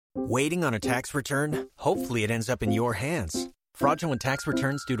Waiting on a tax return? Hopefully it ends up in your hands. Fraudulent tax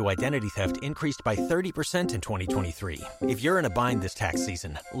returns due to identity theft increased by 30% in 2023. If you're in a bind this tax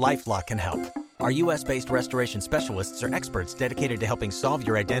season, LifeLock can help. Our U.S.-based restoration specialists are experts dedicated to helping solve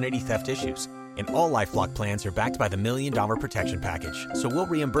your identity theft issues. And all LifeLock plans are backed by the $1 Million Protection Package. So we'll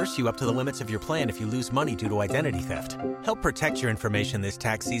reimburse you up to the limits of your plan if you lose money due to identity theft. Help protect your information this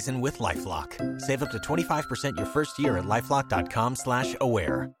tax season with LifeLock. Save up to 25% your first year at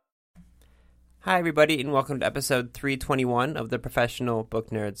LifeLock.com/aware. Hi, everybody, and welcome to episode 321 of the Professional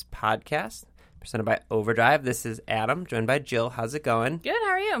Book Nerds podcast, presented by Overdrive. This is Adam, joined by Jill. How's it going? Good. How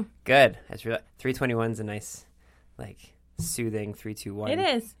are you? Good. 321 is a nice, soothing 321. It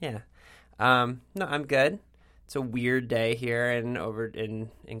is. Yeah. No, I'm good. It's a weird day here in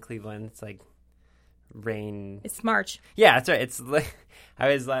Cleveland. It's like rain. It's March. Yeah, that's right. It's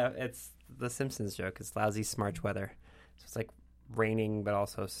it's the Simpsons joke. It's lousy Smarch weather. So it's like raining, but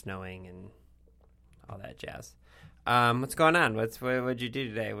also snowing and all that jazz. What's going on? What'd you do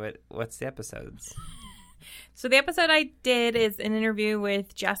today? What's the episodes? So the episode I did is an interview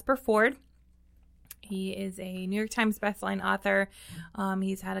with Jasper Fforde. He is a New York Times bestselling author.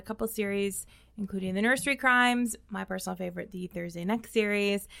 He's had a couple series, including The Nursery Crimes, my personal favorite, the Thursday Next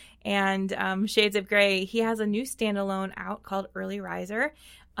series, and Shades of Grey. He has a new standalone out called Early Riser,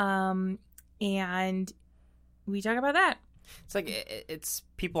 and we talk about that. It's like it's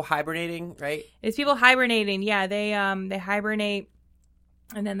people hibernating, right? It's people hibernating. Yeah, they hibernate,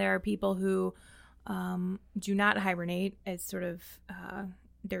 and then there are people who do not hibernate. It's sort of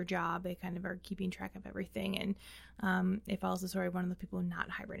their job. They kind of are keeping track of everything, and it follows the story of one of the people not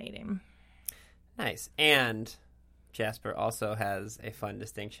hibernating. Nice. And Jasper also has a fun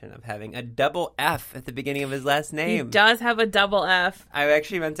distinction of having a double F at the beginning of his last name. He does have a double F. I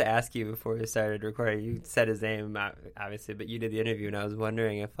actually meant to ask you before we started recording. You said his name, obviously, but you did the interview, and I was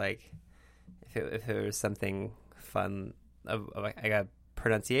wondering if it was something fun, like a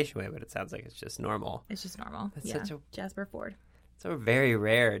pronunciation way, but it sounds like it's just normal. It's just normal. That's such a Jasper Fforde. It's a very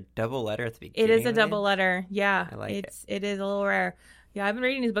rare double letter at the beginning. It is a double letter. Yeah, I like it. It is a little rare. Yeah, I've been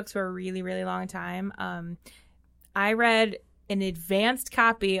reading his books for a really, really long time. I read an advanced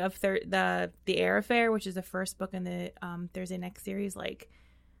copy of the Air Affair, which is the first book in the Thursday Next series, like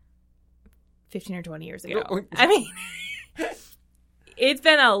 15 or 20 years ago. I mean, it's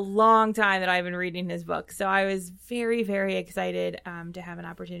been a long time that I've been reading his book, so I was very, very excited to have an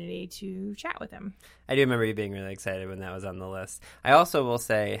opportunity to chat with him. I do remember you being really excited when that was on the list. I also will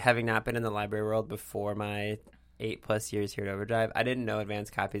say, having not been in the library world before my 8+ years here at Overdrive, I didn't know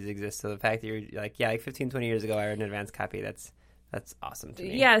advanced copies exist. So the fact that you're like 15, 20 years ago I read an advanced copy, that's awesome to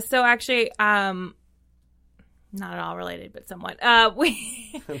me. Yeah, so actually, not at all related, but somewhat. I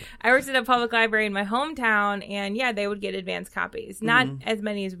worked at a public library in my hometown, and yeah, they would get advanced copies. Not as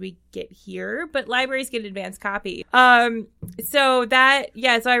many as we get here, but libraries get advanced copies. So I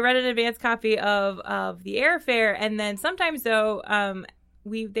read an advanced copy of the Air Affair, and then sometimes though,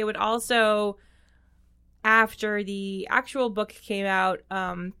 they would also, after the actual book came out,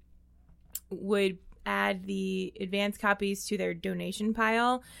 would add the advanced copies to their donation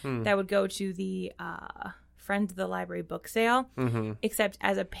pile that would go to the Friends of the Library book sale. Except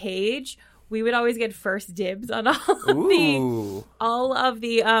as a page, we would always get first dibs on all of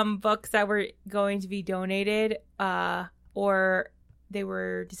the books that were going to be donated, or they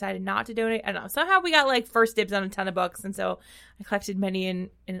were decided not to donate. I don't know. Somehow we got first dibs on a ton of books, and so I collected many in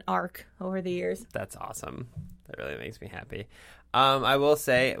an arc over the years. That's awesome. That really makes me happy. I will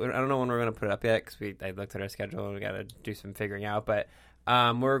say, I don't know when we're going to put it up yet, because I looked at our schedule and we got to do some figuring out, but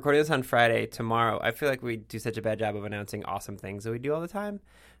we're recording this on Friday. Tomorrow, I feel like we do such a bad job of announcing awesome things that we do all the time.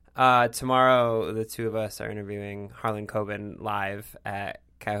 Tomorrow, the two of us are interviewing Harlan Coben live at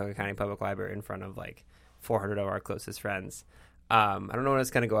Cuyahoga County Public Library in front of 400 of our closest friends. I don't know when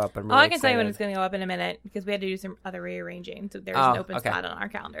it's going to go up. I'm really I can excited. tell you when it's going to go up in a minute, because we had to do some other rearranging. So there's an open spot on our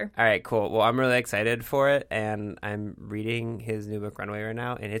calendar. All right, cool. Well, I'm really excited for it, and I'm reading his new book, Runway, right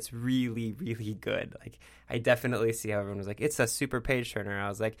now, and it's really, really good. I definitely see how everyone was like, it's a super page turner. I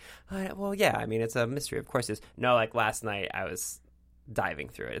was like, well, yeah, I mean, it's a mystery. Of course it is. No, last night I was diving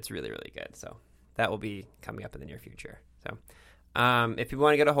through it. It's really, really good. So that will be coming up in the near future. So if you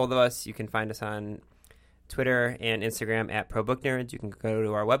want to get a hold of us, you can find us on Twitter and Instagram at ProBookNerds. You can go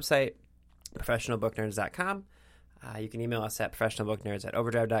to our website, professionalbooknerds.com. You can email us at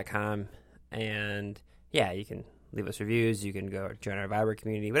professionalbooknerds@overdrive.com. And yeah, you can leave us reviews. You can go join our Viber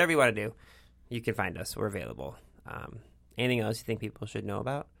community. Whatever you want to do, you can find us. We're available. Anything else you think people should know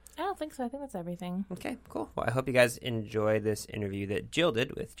about? I don't think so. I think that's everything. Okay, cool. Well, I hope you guys enjoy this interview that Jill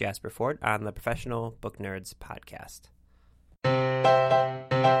did with Jasper Fforde on the Professional Book Nerds podcast.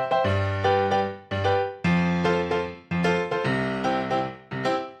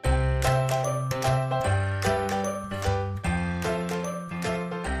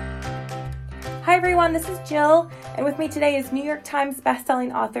 everyone, this is Jill, and with me today is New York Times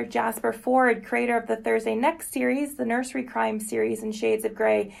bestselling author Jasper Fforde, creator of the Thursday Next series, the nursery crime series in Shades of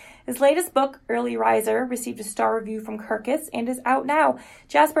Grey. His latest book, Early Riser, received a star review from Kirkus and is out now.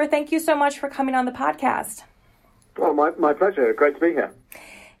 Jasper, thank you so much for coming on the podcast. Well, my pleasure. Great to be here.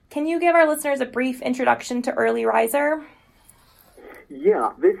 Can you give our listeners a brief introduction to Early Riser?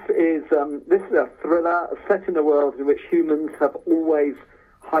 Yeah, this is a thriller set in a world in which humans have always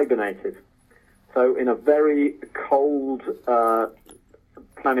hibernated. So in a very cold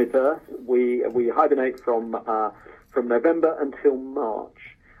planet Earth, we hibernate from November until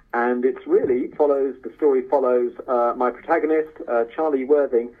March, and the story follows my protagonist Charlie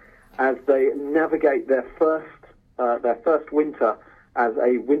Worthing as they navigate their first winter as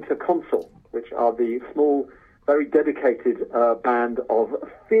a winter consul, which are the small, very dedicated band of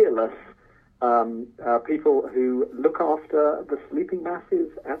fearless people who look after the sleeping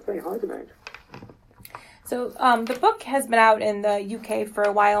masses as they hibernate. So the book has been out in the UK for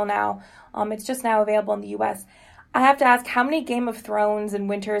a while now. It's just now available in the US. I have to ask, how many Game of Thrones and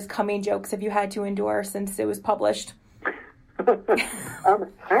Winter is Coming jokes have you had to endure since it was published? Actually,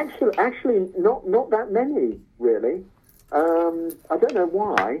 not that many, really. I don't know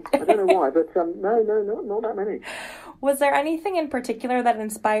why, but no, not that many. Was there anything in particular that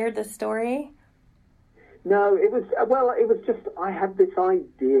inspired the story? No, it was just I had this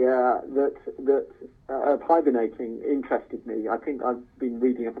idea that of hibernating interested me. I think I've been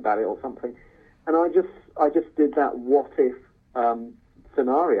reading up about it or something, and I just did that what if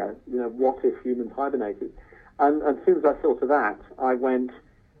scenario. What if humans hibernated? And as soon as I thought of that, I went,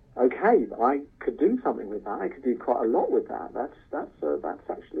 okay, I could do something with that. I could do quite a lot with that. That's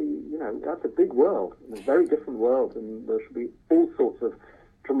actually, that's a big world, a very different world, and there should be all sorts of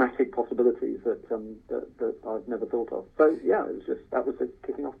dramatic possibilities that I've never thought of. So yeah, that was the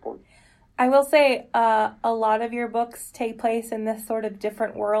kicking off point. I will say a lot of your books take place in this sort of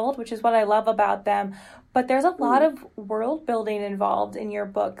different world, which is what I love about them. But there's a lot of world building involved in your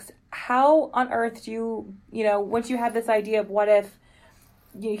books. How on earth do you, once you have this idea of what if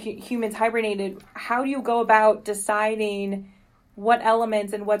humans hibernated, how do you go about deciding what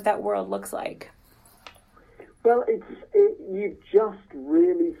elements and what that world looks like? Well, you just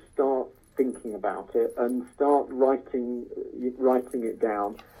really start thinking about it and start writing it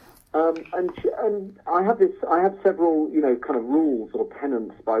down. And I have several, kind of rules or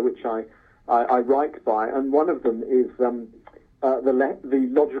tenets by which I write by, and one of them is the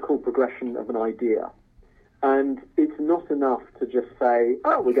logical progression of an idea. And it's not enough to just say,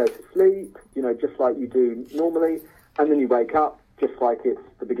 oh, we go to sleep, just like you do normally, and then you wake up just like it's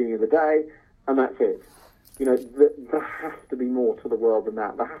the beginning of the day, and that's it. There has to be more to the world than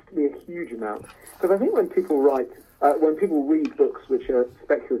that. There has to be a huge amount. Because I think when people read books which are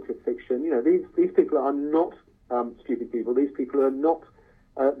speculative fiction, these people are not stupid people. These people are not,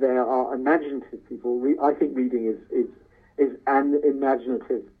 they are imaginative people. I think reading is an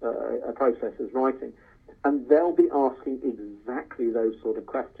imaginative process as writing. And they'll be asking exactly those sort of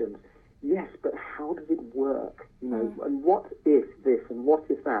questions. Yes, but how does it work? And what if this and what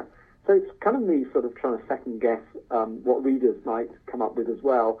if that? So it's kind of me sort of trying to second guess what readers might come up with as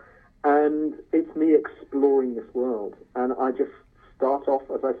well. And it's me exploring this world. And I just start off,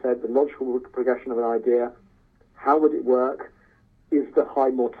 as I said, the logical progression of an idea. How would it work? Is there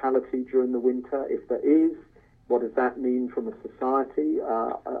high mortality during the winter? If there is, what does that mean from a society?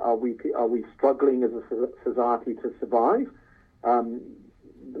 Are we struggling as a society to survive?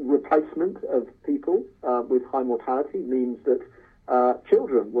 Replacement of people with high mortality means that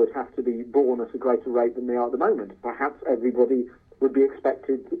children would have to be born at a greater rate than they are at the moment. Perhaps everybody would be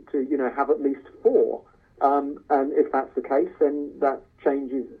expected to have at least 4. And if that's the case, then that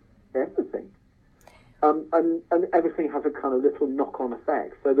changes everything. And everything has a kind of little knock-on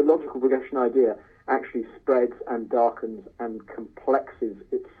effect. So the logical progression idea actually spreads and darkens and complexes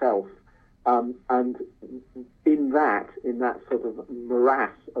itself. And in that sort of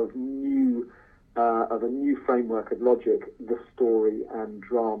morass of a new framework of logic, the story and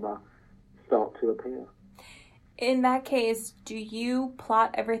drama start to appear. In that case, do you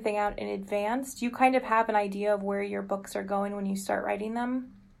plot everything out in advance? Do you kind of have an idea of where your books are going when you start writing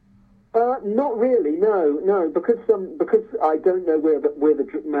them? Not really, no, because I don't know where the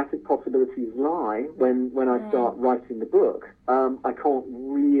dramatic possibilities lie when I start writing the book. I can't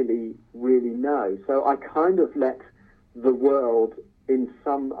really know. So I kind of let the world, in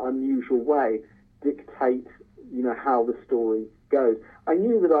some unusual way, dictate, how the story goes. I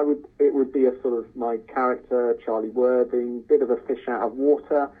knew that it would be a sort of my character, Charlie Worthing, bit of a fish out of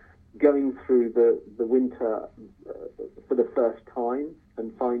water, going through the winter for the first time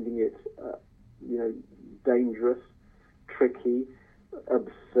and finding it dangerous, tricky,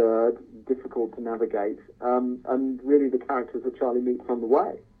 absurd, difficult to navigate, and really the characters that Charlie meets on the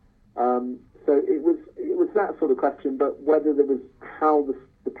way. So it was that sort of question, but whether there was how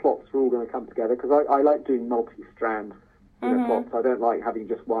the plots were all going to come together, because I like doing multi-strand plots. I don't like having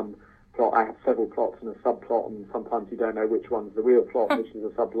just one plot. I have several plots and a subplot, and sometimes you don't know which one's the real plot, which is a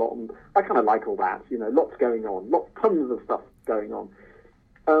subplot, and I kind of like all that. Lots going on, tons of stuff going on.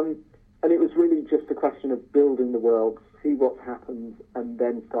 And it was really just a question of building the world, see what happens, and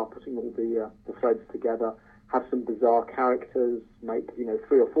then start putting all the threads together. Have some bizarre characters, make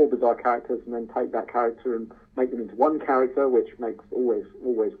 3 or 4 bizarre characters, and then take that character and make them into one character, which always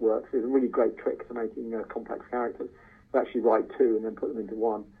works. It's a really great trick to making complex characters. To actually write 2 and then put them into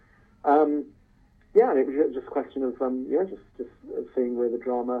one. And it was just a question of just seeing where the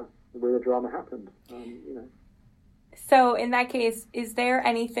drama happened. So in that case, is there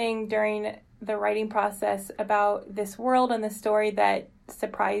anything during the writing process about this world and the story that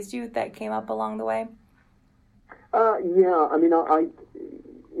surprised you, that came up along the way?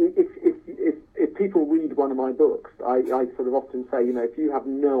 If people read one of my books, I sort of often say, if you have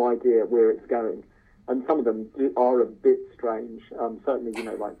no idea where it's going, and some of them are a bit strange, certainly,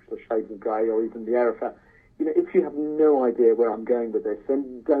 like the Shades of Grey or even the Erica, if you have no idea where I'm going with this,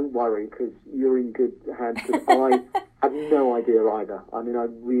 then don't worry, because you're in good hands, because I had no idea either. I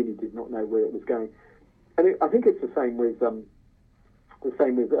really did not know where it was going. And I think it's the same with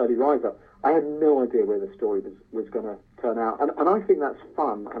Early Riser. I had no idea where the story was going to turn out, and I think that's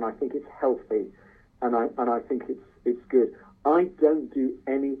fun, and I think it's healthy, and I think it's good. I don't do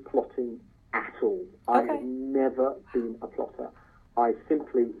any plotting at all. Okay. I have never been a plotter. I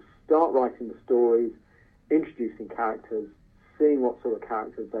simply start writing the stories, introducing characters, seeing what sort of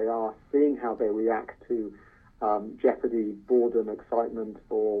characters they are, seeing how they react to jeopardy, boredom, excitement,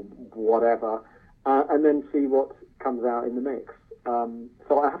 or whatever, and then see what comes out in the mix.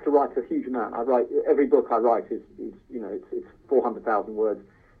 So I have to write a huge amount. Every book I write is it's 400,000 words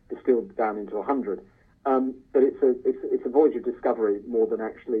distilled down into 100. But it's a voyage of discovery more than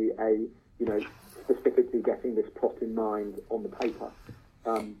actually specifically getting this plot in mind on the paper.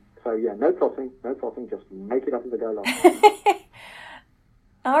 So yeah, no plotting, just make it up as I go along.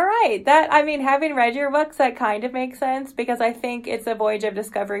 All right. Having read your books, that kind of makes sense, because I think it's a voyage of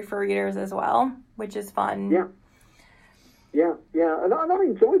discovery for readers as well, which is fun. Yeah, and I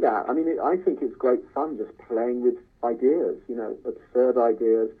enjoy that. I think it's great fun just playing with ideas, absurd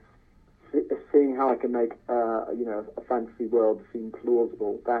ideas, seeing how I can make, a fantasy world seem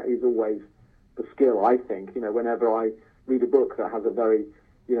plausible. That is always the skill, I think. Whenever I read a book that has a very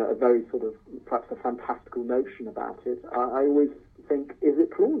sort of, perhaps a fantastical notion about it, I always think, is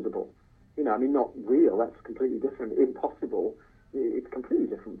it plausible? Not real, that's completely different. Impossible, it's completely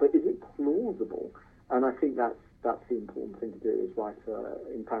different. But is it plausible? And I think that's the important thing to do, is write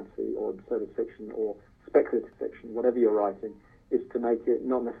in fantasy or absurdist fiction or speculative fiction, whatever you're writing, is to make it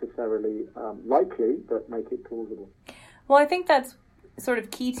not necessarily likely, but make it plausible. Well, I think that's sort of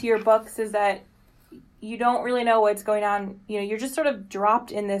key to your books, is that you don't really know what's going on. You're just sort of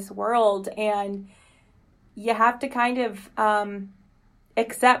dropped in this world, and you have to kind of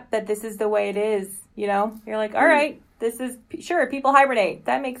accept that this is the way it is. You're like, all right, this is, sure, people hibernate.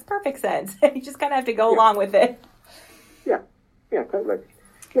 That makes perfect sense. You just kind of have to go along with it. Yeah, totally.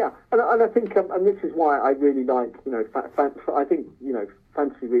 Yeah, and I think, and this is why I really like, I think,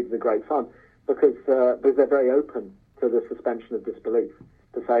 fantasy readers are great fun, because they're very open to the suspension of disbelief,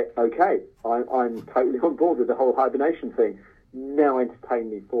 to say, okay, I'm totally on board with the whole hibernation thing. Now entertain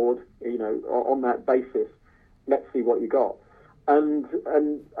me, Fforde, on that basis. Let's see what you got. And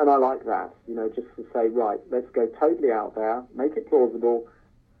I like that, just to say, right, let's go totally out there, make it plausible,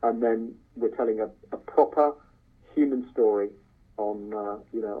 and then we're telling a proper human story on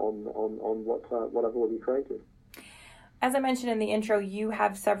what I've already created. As I mentioned in the intro, you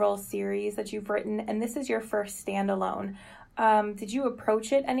have several series that you've written, and this is your first standalone. Did you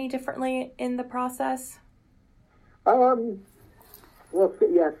approach it any differently in the process? Well,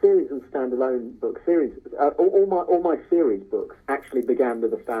 yeah, series and standalone books. All my series books actually began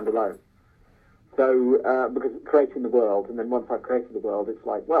with a standalone. So, because creating the world, and then once I've created the world, it's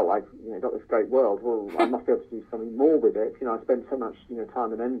like, well, I've got this great world. Well, I must be able to do something more with it. I spent so much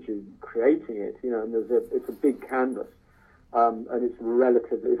time and energy creating it. And it's a big canvas, and it's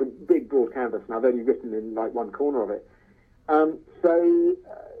a big broad canvas, and I've only written in like one corner of it. So,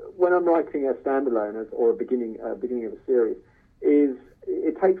 when I'm writing a standalone or a beginning of a series,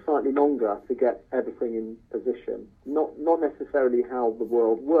 it takes slightly longer to get everything in position. Not necessarily how the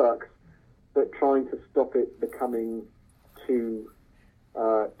world works, but trying to stop it becoming too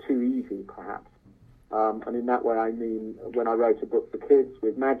easy, perhaps. And in that way, I mean, when I wrote a book for kids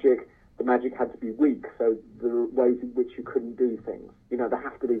with magic, the magic had to be weak, so there were ways in which you couldn't do things. You know, there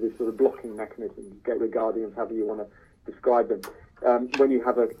have to be this sort of blocking mechanisms, gateway guardians, however you want to describe them. When you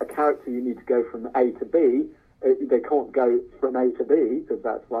have a character, you need to go from A to B. They can't go from A to B, because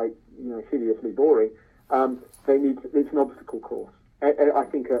that's like, you know, hideously boring. It's an obstacle course. I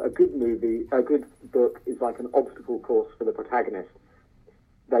think a good book is like an obstacle course for the protagonist.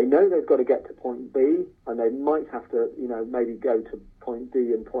 They know they've got to get to point B, and they might have to, you know, maybe go to point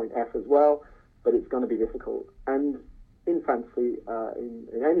D and point F as well, but it's going to be difficult. And in fantasy,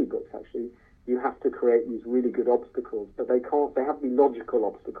 in any books actually, you have to create these really good obstacles, but they have to be logical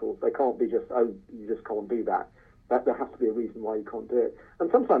obstacles. They can't be just, oh, you just can't do that. There has to be a reason why you can't do it. And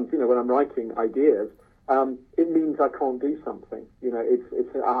sometimes, you know, when I'm writing ideas, it means I can't do something. You know,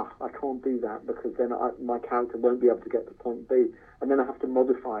 I can't do that because then my character won't be able to get to point B, and then I have to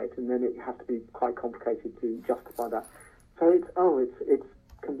modify it, and then it has to be quite complicated to justify that. So it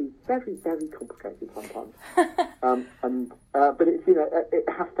can be very, very complicated sometimes. But it's, you know, it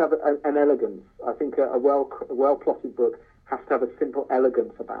has to have an elegance. I think a well plotted book has to have a simple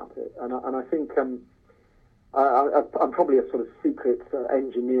elegance about it, and I think. I'm probably a sort of secret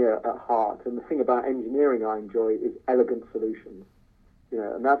engineer at heart, and the thing about engineering I enjoy is elegant solutions. You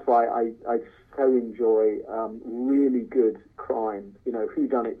know, and that's why I so enjoy really good crime. You know,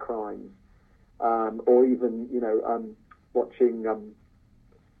 whodunit crimes, or even, you know, watching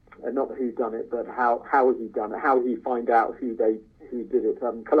not whodunit, but how has he done it? How did he find out who did it?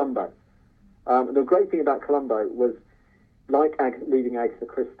 Columbo. The great thing about Columbo was, like reading Agatha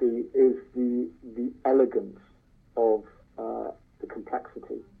Christie, is the elegance of the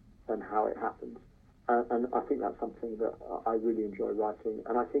complexity and how it happens. And I think that's something that I really enjoy writing,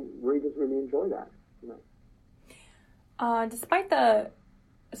 and I think readers really enjoy that. You know. Despite the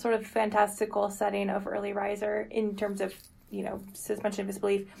sort of fantastical setting of Early Riser in terms of, you know, suspension of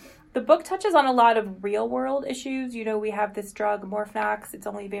disbelief, the book touches on a lot of real-world issues. You know, we have this drug, Morphnax. It's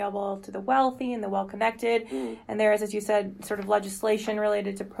only available to the wealthy and the well-connected. And there is, as you said, sort of legislation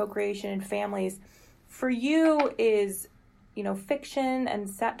related to procreation and families. For you, is, you know, fiction and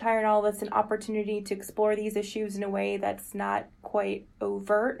satire and all this an opportunity to explore these issues in a way that's not quite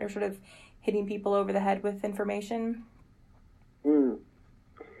overt or sort of hitting people over the head with information?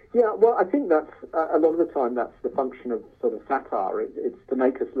 Yeah, well, I think that's, a lot of the time, that's the function of sort of satire. It's to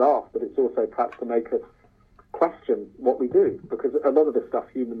make us laugh, but it's also perhaps to make us question what we do, because a lot of the stuff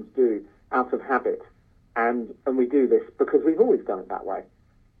humans do out of habit, and we do this because we've always done it that way.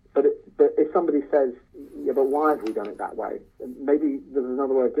 But if somebody says, yeah, but why have we done it that way? Maybe there's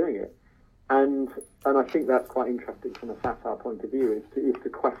another way of doing it. And I think that's quite interesting from a satire point of view, is to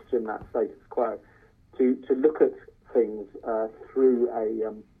question that status quo, to look at things through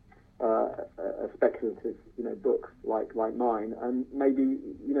a speculative, you know, book like mine, and maybe,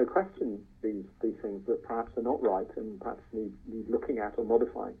 you know, question these things that perhaps are not right and perhaps need looking at or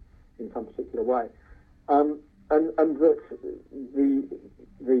modifying in some particular way, and that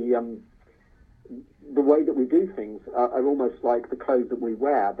the way that we do things are almost like the clothes that we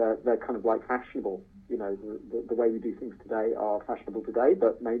wear. They're kind of like fashionable. You know, the way we do things today are fashionable today,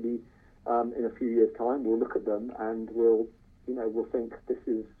 but maybe in a few years' time we'll look at them and we'll think this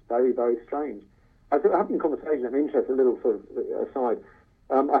is very, very strange. I was having a conversation, I'm interested, a little sort of aside.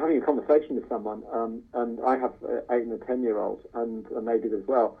 I'm having a conversation with someone, and I have 8 and a 10-year-olds, and maybe as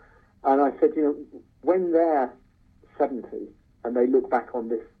well. And I said, you know, when they're 70 and they look back on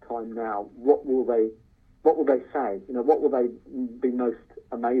this time now, what will they say? You know, what will they be most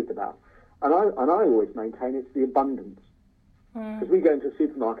amazed about? And I always maintain it's the abundance. Because we go into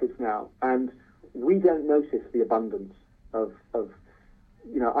supermarkets now, and we don't notice the abundance of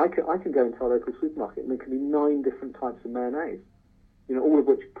you know, I can go into our local supermarket and there can be 9 different types of mayonnaise, you know, all of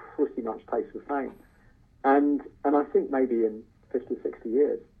which pretty much taste the same. And I think maybe in 50, 60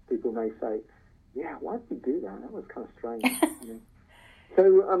 years, people may say, yeah, why did we do that? That was kind of strange. You know?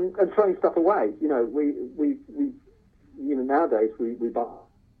 So, and throwing stuff away, you know, we you know, nowadays we buy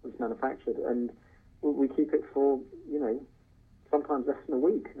it's manufactured and we keep it for, you know, sometimes less than a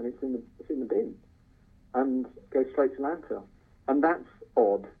week, and it's in the bin and goes straight to landfill. And that's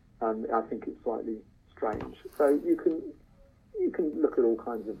odd, and I think it's slightly strange. So you can look at all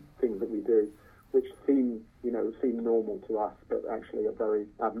kinds of things that we do, which seem normal to us, but actually are very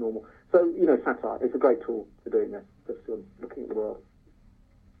abnormal. So, you know, satire is a great tool for doing this, just sort of looking at the world.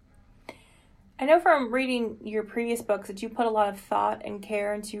 I know from reading your previous books that you put a lot of thought and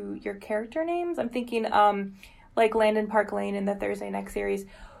care into your character names. I'm thinking, like Landon Park Lane in the Thursday Next series.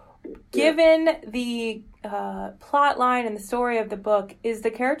 Given the plot line and the story of the book, is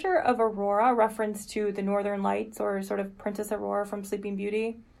the character of Aurora reference to the Northern Lights or sort of Princess Aurora from Sleeping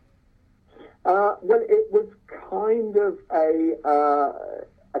Beauty? Well, it was kind of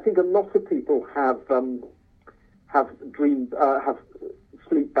I think a lot of people have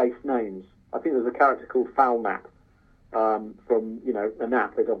sleep-based names. I think there's a character called Foul Nap from a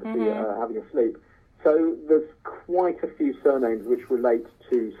nap is obviously having a sleep. So there's quite a few surnames which relate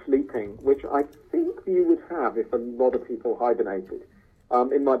to sleeping, which I think you would have if a lot of people hibernated.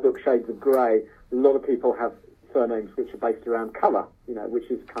 In my book Shades of Grey, a lot of people have surnames which are based around colour,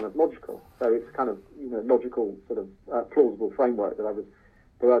 which is kind of logical. So it's kind of logical sort of plausible framework that I was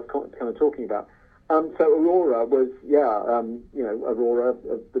kind of talking about. So Aurora was Aurora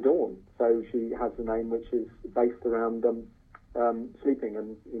of the dawn. So she has a name which is based around sleeping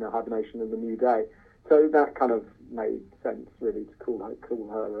and hibernation and the new day. So that kind of made sense really to call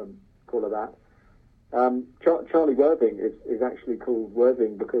her that. Charlie Worthing is actually called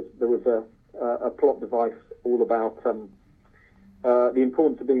Worthing because there was a plot device all about the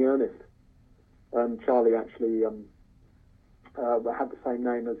importance of being earnest. And Charlie actually had the same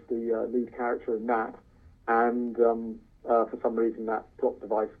name as the lead character in that, and for some reason that plot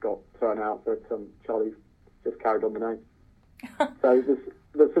device got thrown out, but Charlie just carried on the name. So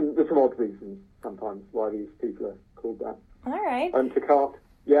there's some odd reasons sometimes why these people are called that. All right. And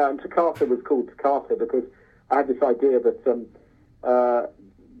Takata was called Takata because I had this idea that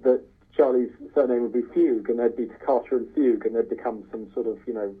that Charlie's surname would be Fugue, and there'd be Takata and Fugue, and they'd become some sort of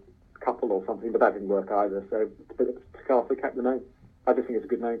couple or something, but that didn't work either. So Takata kept the name. I just think it's a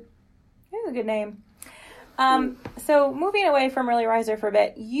good name. It is a good name. So moving away from Early Riser for a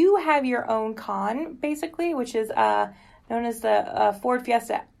bit, you have your own con, basically, which is known as the Fforde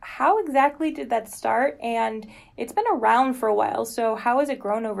Fiesta. How exactly did that start? And it's been around for a while, so how has it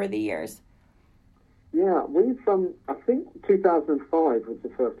grown over the years? Yeah, we've I think 2005 was the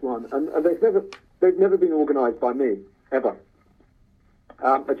first one, and they've never been organised by me ever.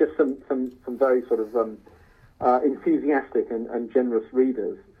 But just some very sort of enthusiastic and generous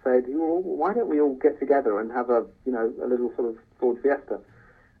readers said, well, why don't we all get together and have a little sort of Fforde Fiesta?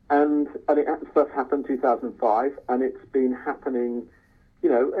 And it first happened 2005, and it's been happening,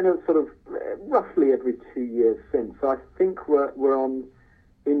 in a sort of roughly every 2 years since. So I think we're on,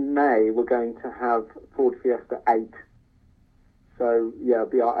 in May, we're going to have Fforde Fiesta 8. So, yeah, it'll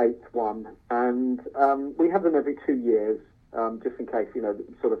be our 8th one. And we have them every 2 years, just in case,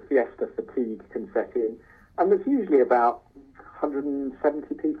 sort of fiesta fatigue can set in. And there's usually about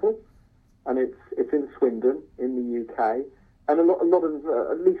 170 people, and it's in Swindon, in the UK. And a lot of,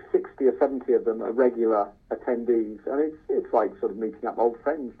 at least 60 or 70 of them are regular attendees, and it's like sort of meeting up old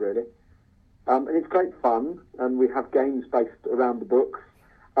friends, really. And it's great fun, and we have games based around the books,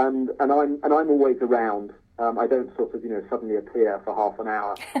 and I'm always around. I don't sort of suddenly appear for half an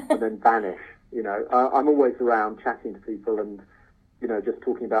hour and then vanish. I'm always around chatting to people and just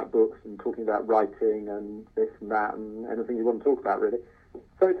talking about books and talking about writing and this and that and anything you want to talk about, really.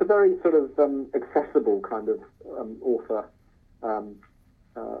 So it's a very sort of accessible kind of author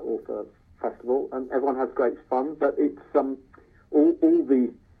festival, and everyone has great fun. But it's all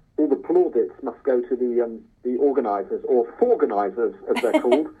the plaudits must go to the organisers, or Forganisers as they're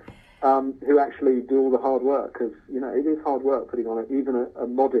called, who actually do all the hard work, because it is hard work putting on even a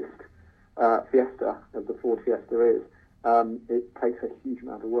modest fiesta as the Fforde Fiesta is. It takes a huge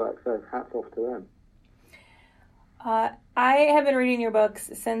amount of work, so hats off to them. I have been reading your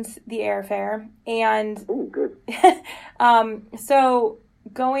books since the airfare, and oh, good. So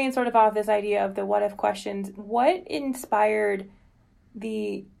going sort of off this idea of the what if questions, what inspired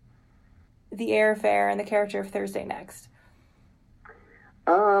the airfare and the character of Thursday Next?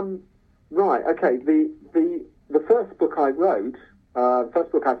 Right. Okay. The first book I wrote,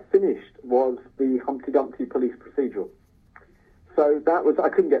 first book I finished was the Humpty Dumpty police procedural. So that was, I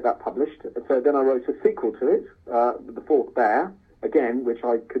couldn't get that published. So then I wrote a sequel to it, The Fourth Bear, again, which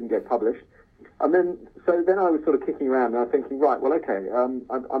I couldn't get published. And then I was sort of kicking around and I was thinking, right, well, okay,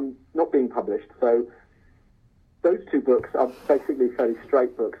 I'm not being published. So those two books are basically fairly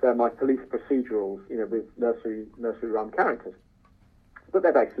straight books. They're my police procedurals, with nursery rhyme characters. But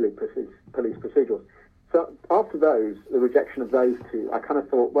they're basically police procedurals. So after those, the rejection of those two, I kind of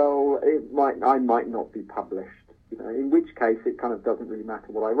thought, well, I might not be published. In which case it kind of doesn't really matter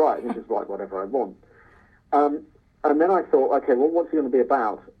what I write. I can just write whatever I want. And then I thought, okay, well, what's it going to be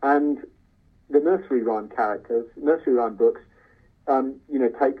about? And the nursery rhyme characters, nursery rhyme books,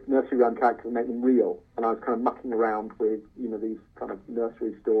 take nursery rhyme characters and make them real. And I was kind of mucking around with, these kind of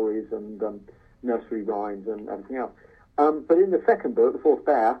nursery stories and nursery rhymes and everything else. But in the second book, The Fourth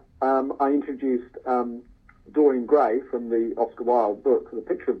Bear, I introduced Dorian Gray from the Oscar Wilde book, The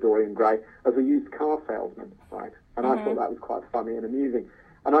Picture of Dorian Gray, as a used car salesman, right? And I thought that was quite funny and amusing.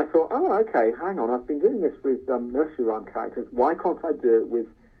 And I thought, oh, okay, hang on, I've been doing this with nursery rhyme characters. Why can't I do it with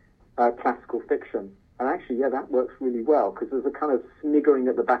classical fiction? And actually, yeah, that works really well, because there's a kind of sniggering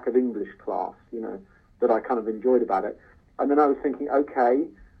at the back of English class, that I kind of enjoyed about it. And then I was thinking, okay,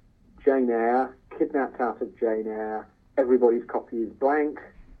 Jane Eyre, kidnapped out of Jane Eyre, everybody's copy is blank.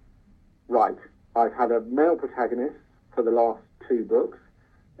 Right, I've had a male protagonist for the last 2 books.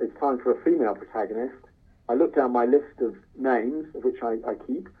 It's time for a female protagonist. I looked down my list of names, of which I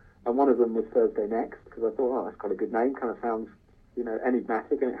keep, and one of them was Thursday Next, because I thought, oh, that's got a good name, kind of sounds,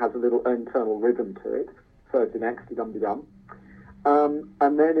 enigmatic, and it has a little internal rhythm to it. Thursday Next, dum-de-dum.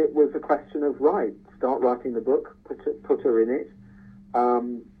 And then it was a question of, right, start writing the book, put her in it,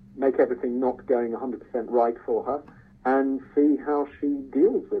 make everything not going 100% right for her, and see how she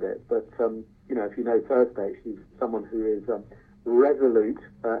deals with it. But, if you know Thursday, she's someone who is resolute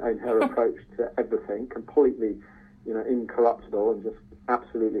in her approach to everything, completely, incorruptible, and just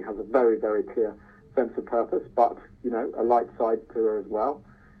absolutely has a very, very clear sense of purpose, but, a light side to her as well.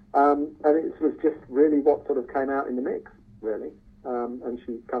 And it was just really what sort of came out in the mix, really. And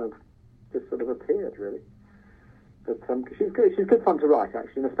she kind of just sort of appeared, really. But she's good fun to write,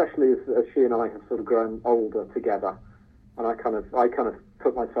 actually, and especially as she and I have sort of grown older together. And I kind of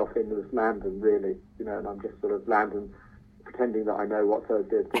put myself in as Landon, really, and I'm just sort of Landon pretending that I know what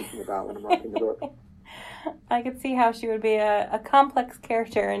Thursday is thinking about when I'm writing the book. I could see how she would be a complex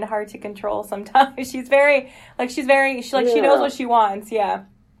character and hard to control sometimes. She knows what she wants, yeah.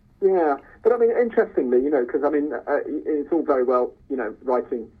 Yeah, but I mean, interestingly, because it's all very well,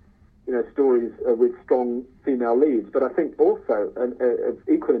 writing, stories with strong female leads, but I think also of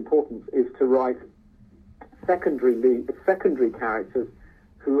equal importance is to write secondary characters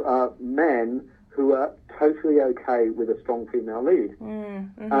who are men who are totally okay with a strong female lead.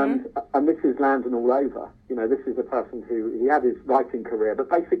 And this is Landon all over. This is a person he had his writing career, but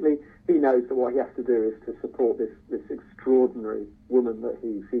basically he knows that what he has to do is to support this extraordinary woman that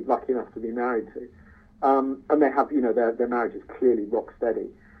he's lucky enough to be married to. And they have, their marriage is clearly rock steady.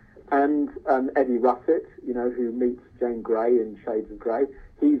 And Eddie Russet, who meets Jane Grey in Shades of Grey,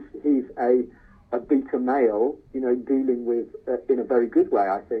 he's a beta male, dealing with, in a very good way,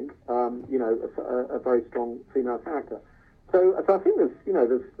 I think, a very strong female character. So I think there's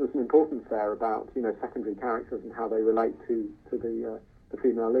an importance there about, secondary characters and how they relate to the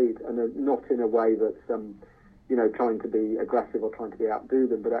female lead, and not in a way that's, trying to be aggressive or trying to outdo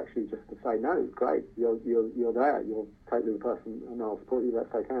them, but actually just to say, no, great, you're there, you're totally the person, and I'll support you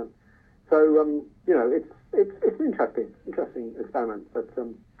best I can. So, it's an interesting experiment, but,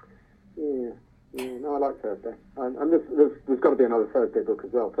 yeah, no, I like Thursday. And there's got to be another Thursday book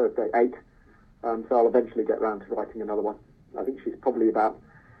as well, Thursday 8, so I'll eventually get round to writing another one. I think she'll be about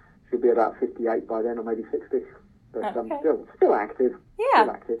 58 by then, or maybe 60, but still active. Yeah,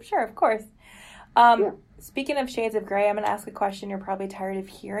 still active. Sure, of course. Speaking of Shades of Grey, I'm going to ask a question you're probably tired of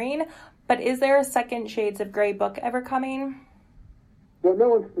hearing, but is there a second Shades of Grey book ever coming? Well,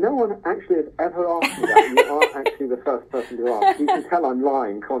 no one actually has ever asked me that. You are actually the first person to ask. You can tell I'm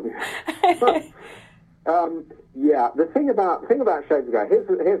lying, can't you? Yeah, the thing about Shades of Grey.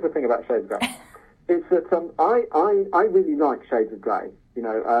 Here's the thing about Shades of Grey. It's that I really like Shades of Grey.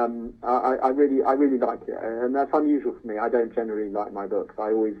 I really like it, and that's unusual for me. I don't generally like my books.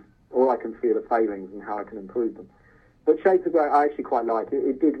 All I can feel are failings and how I can improve them. But Shades of Grey, I actually quite like it.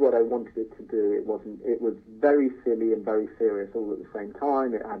 It did what I wanted it to do. It was very silly and very serious all at the same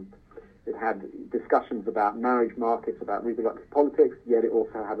time. It had discussions about marriage markets, about reproductive politics, yet it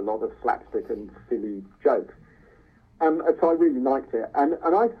also had a lot of slapstick and silly jokes. So I really liked it. And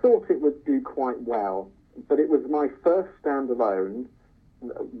I thought it would do quite well, but it was my first standalone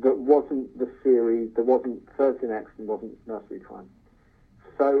that wasn't the series, that wasn't Thursday Next and wasn't Nursery Time.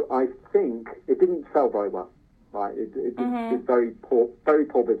 So I think it didn't sell very well. Right, it did very poor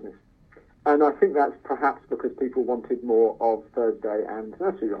business, and I think that's perhaps because people wanted more of Thursday and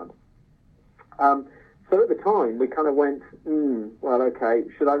Nursery Rhymes. So at the time, we kind of went, well, okay,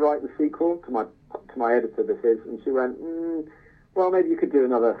 should I write the sequel to my editor? This is, and she went, well, maybe you could do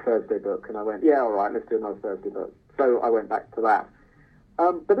another Thursday book, and I went, yeah, all right, let's do another Thursday book. So I went back to that.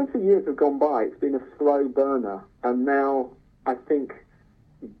 But as the years have gone by, it's been a slow burner, and now I think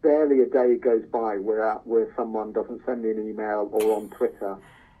barely a day goes by where someone doesn't send me an email or on Twitter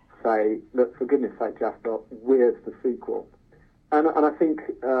say, look, for goodness sake, Jasper, where's the sequel? And I think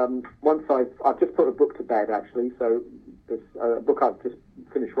once I've just put a book to bed, actually, so there's a book I've just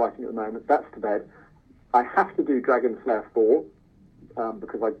finished writing at the moment, that's to bed. I have to do Dragon Slayer 4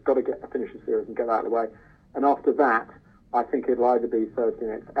 because I've got to finish the series and get that out of the way. And after that, I think it'll either be Thursday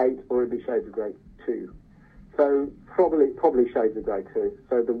Next 8 or it'll be Shades of Grey 2. So probably Shades of Grey 2.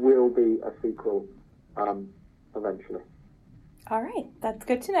 So there will be a sequel eventually. All right, that's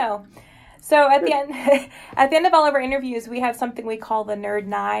good to know. So at the end of all of our interviews, we have something we call the Nerd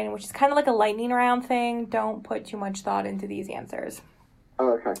 9, which is kind of like a lightning round thing. Don't put too much thought into these answers.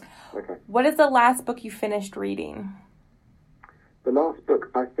 Oh, okay. What is the last book you finished reading? The last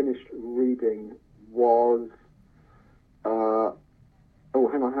book I finished reading was... hang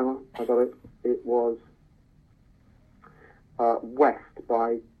on. I got it. It was West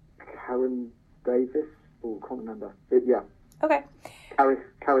by Karen Davis. Oh, I can't remember. Yeah. Okay.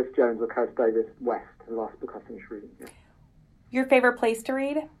 Karis Jones or Karis Davis, West, the last book I finished reading. Yeah. Your favorite place to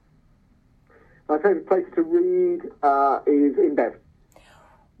read? My favourite place to read is in bed.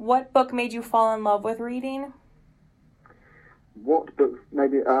 What book made you fall in love with reading? What book?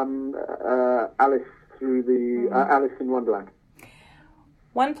 Maybe Alice in Wonderland.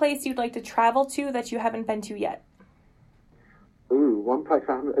 One place you'd like to travel to that you haven't been to yet? Ooh, one place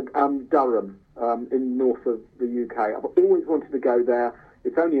I haven't... Durham, in north of the UK. I've always wanted to go there.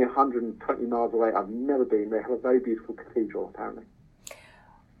 It's only 120 miles away. I've never been. They have a very beautiful cathedral, apparently.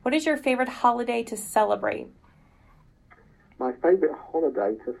 What is your favorite holiday to celebrate? My favourite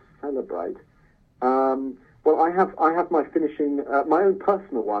holiday to celebrate? Well, I have my finishing... my own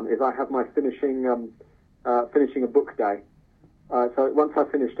personal one is I have my finishing a book day. So once I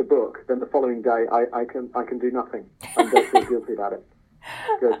finished a book, then the following day I can do nothing and don't feel guilty about it.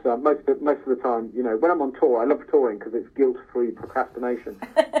 Because most of the time, when I'm on tour, I love touring because it's guilt-free procrastination.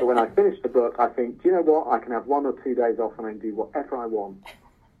 So when I finish the book, I think, do you know what? I can have 1 or 2 days off and I can do whatever I want.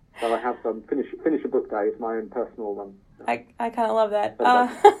 So I have finish a book day. It's my own personal one. I kind of love that.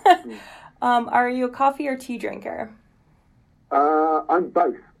 Are you a coffee or tea drinker? I'm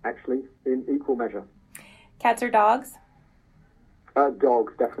both, actually, in equal measure. Cats or dogs?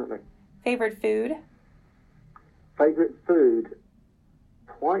 Dogs, definitely. Favorite food? Favorite food?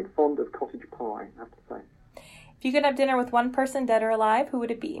 Quite fond of cottage pie, I have to say. If you could have dinner with one person, dead or alive, who would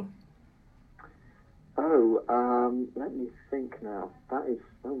it be? Let me think now.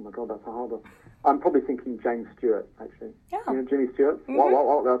 Oh my God, that's a hard one. I'm probably thinking James Stewart, actually. Yeah. You know Jimmy Stewart? Mm-hmm.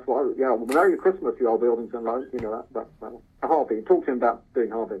 What, that's what, yeah. Well, Merry Christmas, you old buildings and loans. You know that. Harvey. Talk to him about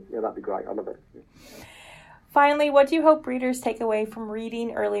doing Harvey. Yeah, that'd be great. I love it. Yeah. Finally, what do you hope readers take away from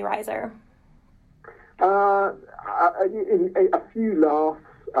reading Early Riser? A few laughs.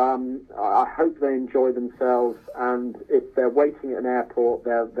 I hope they enjoy themselves, and if they're waiting at an airport,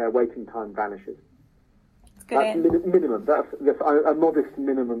 their waiting time vanishes. That's minimum. That's a modest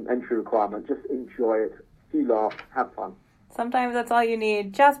minimum entry requirement. Just enjoy it. A few laughs. Have fun. Sometimes that's all you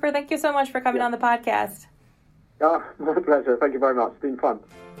need. Jasper, thank you so much for coming on the podcast. My pleasure. Thank you very much. It's been fun.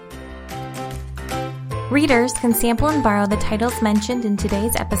 Readers can sample and borrow the titles mentioned in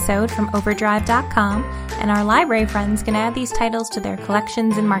today's episode from Overdrive.com, and our library friends can add these titles to their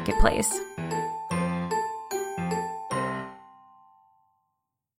collections in Marketplace.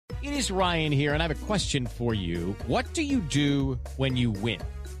 It is Ryan here, and I have a question for you. What do you do when you win?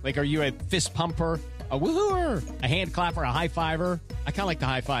 Like, are you a fist pumper, a woohooer, a hand clapper, a high fiver? I kind of like the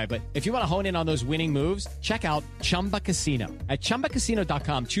high five, but if you want to hone in on those winning moves, check out Chumba Casino. At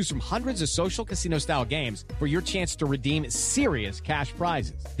ChumbaCasino.com, choose from hundreds of social casino-style games for your chance to redeem serious cash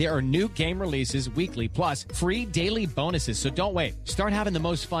prizes. There are new game releases weekly, plus free daily bonuses, so don't wait. Start having the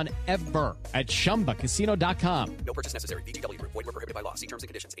most fun ever at ChumbaCasino.com. No purchase necessary. VGW Group. Void where prohibited by law. See terms and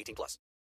conditions. 18+.